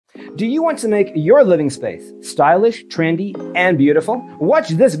Do you want to make your living space stylish, trendy, and beautiful? Watch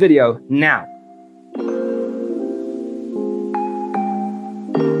this video now.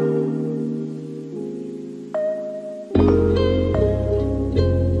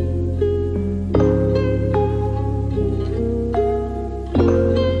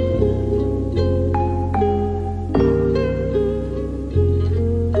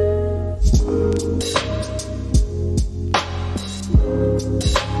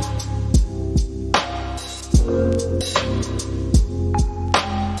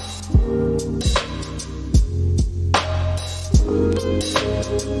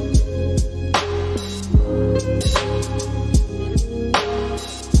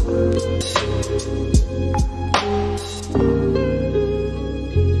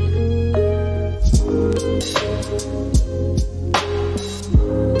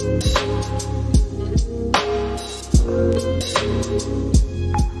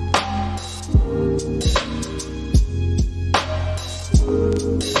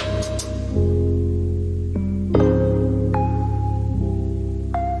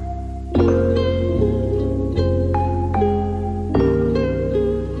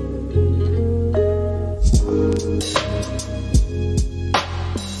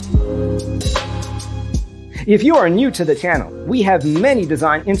 If you are new to the channel, we have many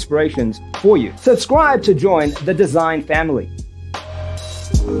design inspirations for you. Subscribe to join the design family.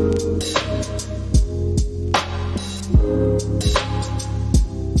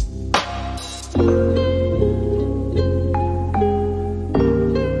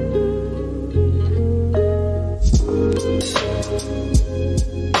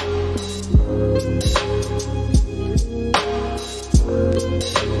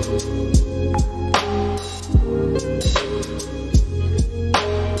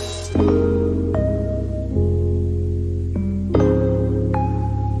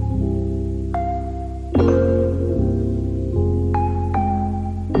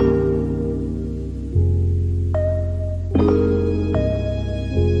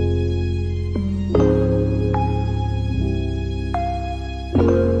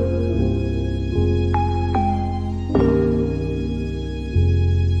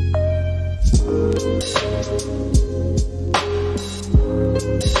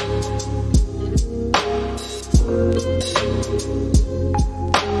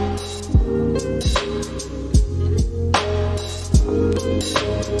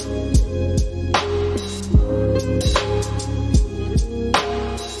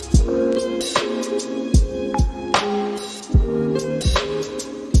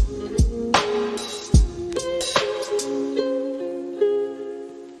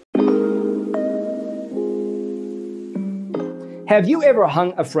 Have you ever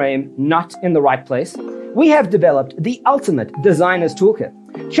hung a frame not in the right place? We have developed the ultimate designer's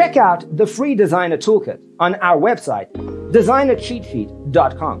toolkit. Check out the free designer toolkit on our website,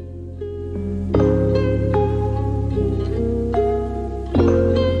 designercheatsheet.com.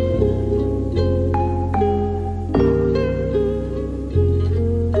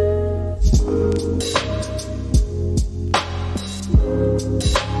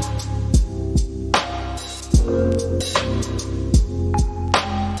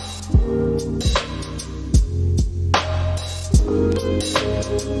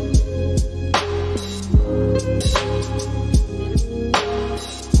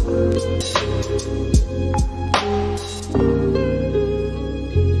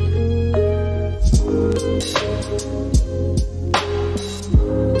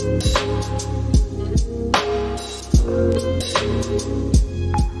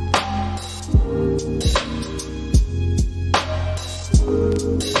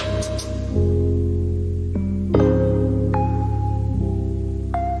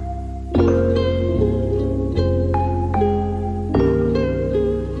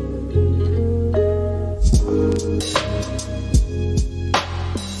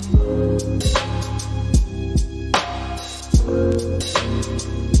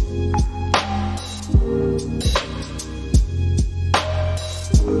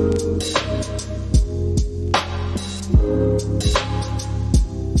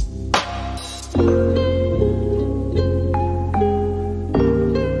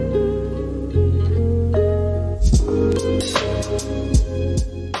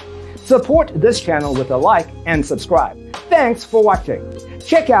 Support this channel with a like and subscribe. Thanks for watching.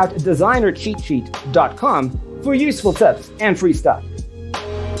 Check out designercheatsheet.com for useful tips and free stuff.